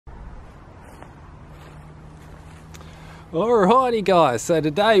Alrighty guys, so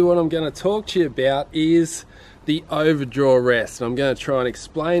today what I'm going to talk to you about is the overdraw rest. I'm going to try and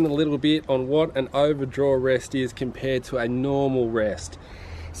explain a little bit on what an overdraw rest is compared to a normal rest.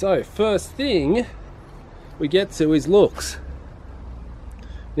 So first thing we get to is looks.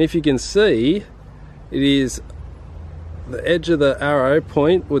 And if you can see, it is the edge of the arrow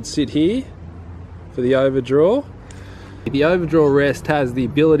point would sit here for the overdraw. The overdraw rest has the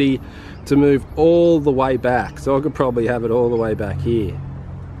ability to move all the way back, so I could probably have it all the way back here.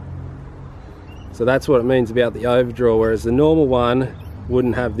 So that's what it means about the overdraw, whereas the normal one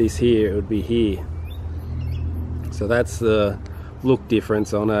wouldn't have this here, it would be here. So that's the look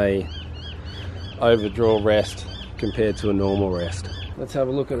difference on a overdraw rest compared to a normal rest. Let's have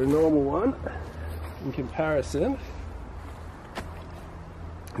a look at a normal one in comparison.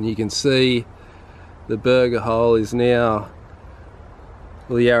 And you can see the burger hole is now,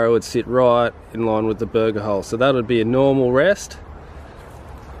 well, the arrow would sit right in line with the burger hole. So that would be a normal rest,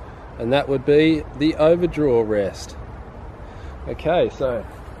 and that would be the overdraw rest. Okay, so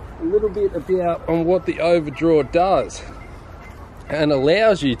a little bit about on what the overdraw does and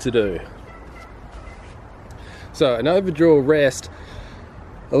allows you to do. So an overdraw rest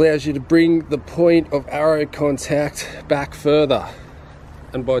allows you to bring the point of arrow contact back further,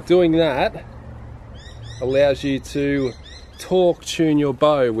 and by doing that allows you to torque tune your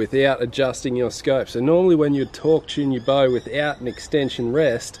bow without adjusting your scope. So normally when you torque tune your bow without an extension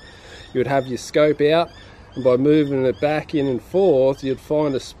rest, you would have your scope out, and by moving it back in and forth you'd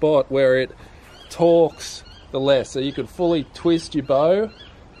find a spot where it torques the less. So you could fully twist your bow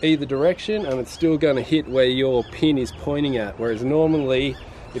either direction and it's still going to hit where your pin is pointing at, whereas normally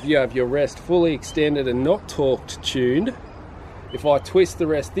if you have your rest fully extended and not torqued tuned, if I twist the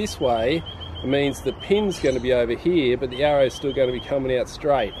rest this way, it means the pin's going to be over here, but the arrow's still going to be coming out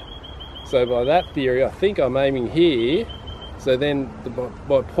straight. So by that theory, I think I'm aiming here. So then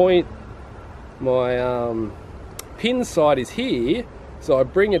my pin side is here, so I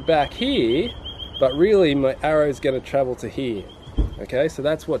bring it back here, but really my arrow's going to travel to here. Okay, so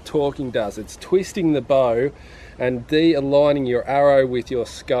that's what torquing does. It's twisting the bow and de-aligning your arrow with your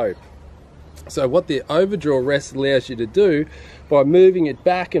scope. So what the overdraw rest allows you to do, by moving it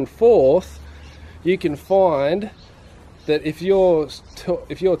back and forth, you can find that if you're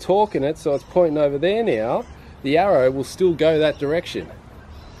torquing it, so it's pointing over there now, the arrow will still go that direction.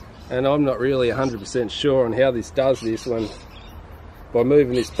 And I'm not really 100% sure on how this does this, when by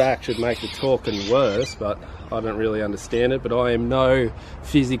moving this back should make the torquing worse, but I don't really understand it. But I am no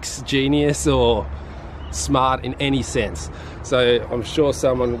physics genius or smart in any sense, so I'm sure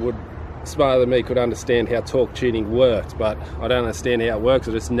someone would smarter than me could understand how torque tuning works, but I don't understand how it works,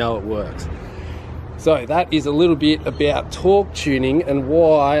 I just know it works. So that is a little bit about torque tuning and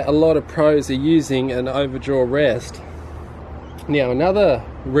why a lot of pros are using an overdraw rest. Now another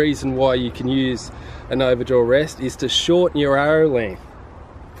reason why you can use an overdraw rest is to shorten your arrow length.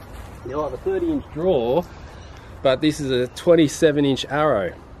 Now I have a 30-inch draw, but this is a 27-inch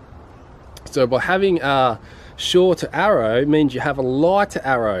arrow. So by having a shorter arrow means you have a lighter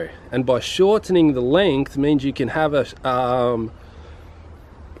arrow, and by shortening the length means you can have a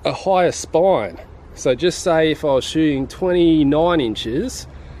higher spine. So just say if I was shooting 29 inches,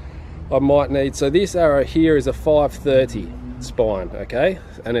 I might need, so this arrow here is a 530 spine, okay,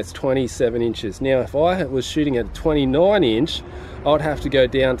 and it's 27 inches. Now if I was shooting at a 29 inch, I'd have to go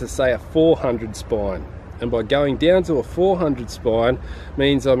down to say a 400 spine, and by going down to a 400 spine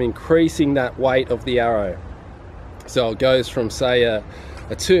means I'm increasing that weight of the arrow. So it goes from say a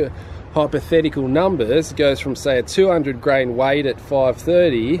two hypothetical numbers, it goes from say a 200 grain weight at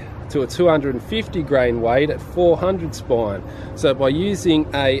 530 to a 250 grain weight at 400 spine. So by using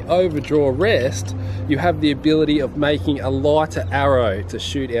a overdraw rest, you have the ability of making a lighter arrow to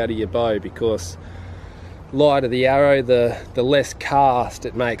shoot out of your bow, because lighter the arrow, the less cast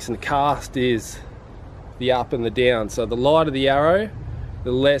it makes, and the cast is the up and the down. So the lighter the arrow,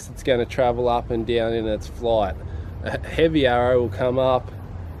 the less it's going to travel up and down in its flight. A heavy arrow will come up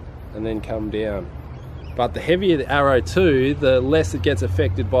and then come down. But the heavier the arrow too, the less it gets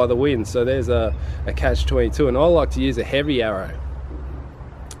affected by the wind. So there's a catch-22, and I like to use a heavy arrow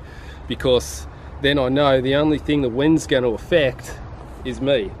because then I know the only thing the wind's going to affect is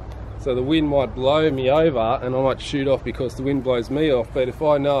me. So the wind might blow me over and I might shoot off because the wind blows me off, but if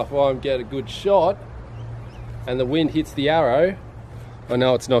I know if I get a good shot and the wind hits the arrow, I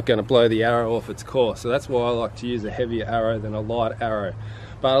know it's not going to blow the arrow off its course. So that's why I like to use a heavier arrow than a light arrow.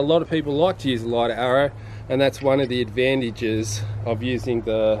 But a lot of people like to use a lighter arrow, and that's one of the advantages of using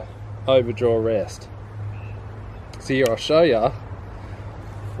the overdraw rest. So here I'll show you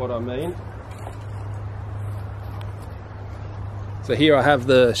what I mean. So here I have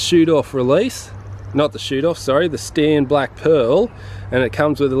the shoot off release, not the shoot off, sorry, the stand black pearl, and it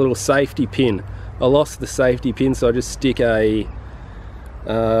comes with a little safety pin. I lost the safety pin, so I just stick a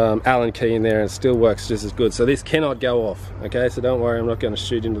Allen key in there and it still works just as good. So this cannot go off, okay? So don't worry, I'm not going to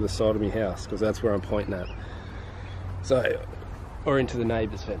shoot into the side of my house because that's where I'm pointing at. So, or into the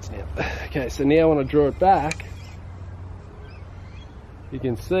neighbour's fence now. Okay, so now when I draw it back, you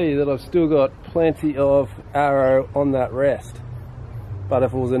can see that I've still got plenty of arrow on that rest. But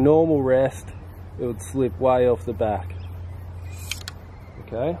if it was a normal rest, it would slip way off the back.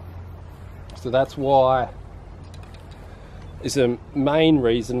 Okay, so that's why, is a main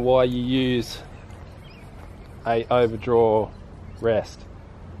reason why you use a overdraw rest.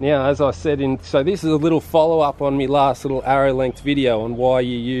 Now, as I said so this is a little follow-up on my last little arrow length video on why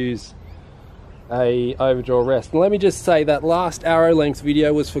you use a overdraw rest. And let me just say that last arrow length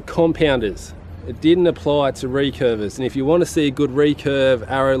video was for compounders. It didn't apply to recurvers. And if you want to see a good recurve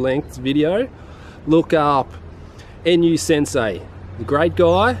arrow length video, look up NU Sensei. A great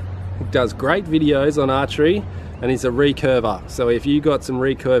guy, he does great videos on archery, and he's a recurver. So if you got some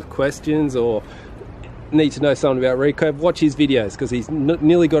recurve questions or need to know something about recurve, watch his videos because he's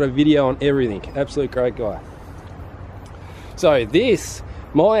nearly got a video on everything. Absolute great guy. So this,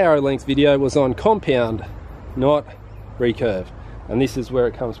 my arrow length video was on compound, not recurve. And this is where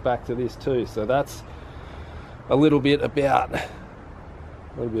it comes back to this too. So that's a little bit about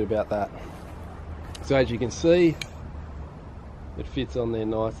that. So as you can see, it fits on there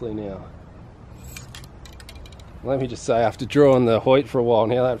nicely now. Let me just say, after drawing the Hyot for a while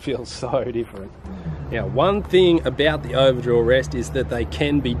now, that feels so different. Now, one thing about the overdraw rest is that they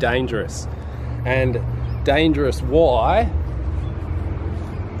can be dangerous. And dangerous why?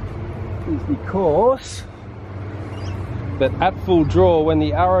 Is because that at full draw, when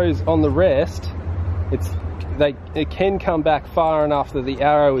the arrow's on the rest, it can come back far enough that the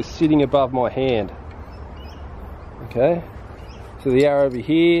arrow is sitting above my hand. Okay, so the arrow over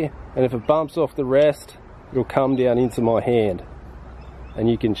here, and if it bumps off the rest, it'll come down into my hand, and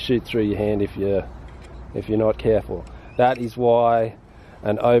you can shoot through your hand if you're not careful. That is why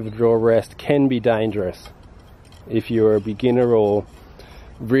an overdraw rest can be dangerous if you're a beginner or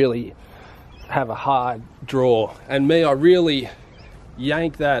really have a hard draw. And me, I really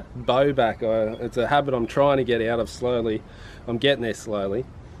yank that bow back. It's a habit I'm trying to get out of slowly. I'm getting there slowly.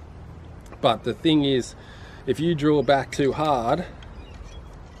 But the thing is, if you draw back too hard,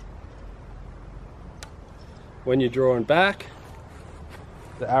 when you're drawing back,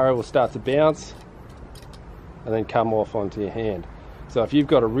 the arrow will start to bounce and then come off onto your hand. So if you've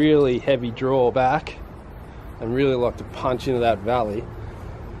got a really heavy draw back and really like to punch into that valley,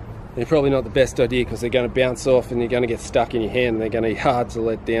 they're probably not the best idea because they're going to bounce off and you're going to get stuck in your hand and they're going to be hard to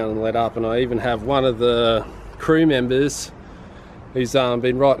let down and let up. And I even have one of the crew members who's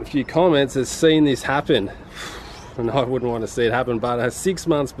been writing a few comments has seen this happen. And I wouldn't want to see it happen, but 6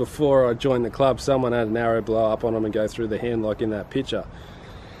 months before I joined the club, someone had an arrow blow up on them and go through the hand like in that picture.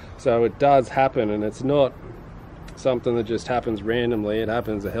 So it does happen, and it's not something that just happens randomly. It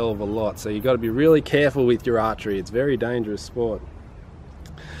happens a hell of a lot. So you've got to be really careful with your archery. It's a very dangerous sport.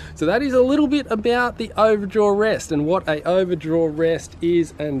 So that is a little bit about the overdraw rest and what a overdraw rest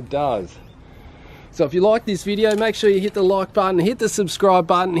is and does. So if you like this video, make sure you hit the like button, hit the subscribe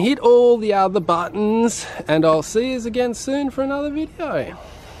button, hit all the other buttons, and I'll see you again soon for another video.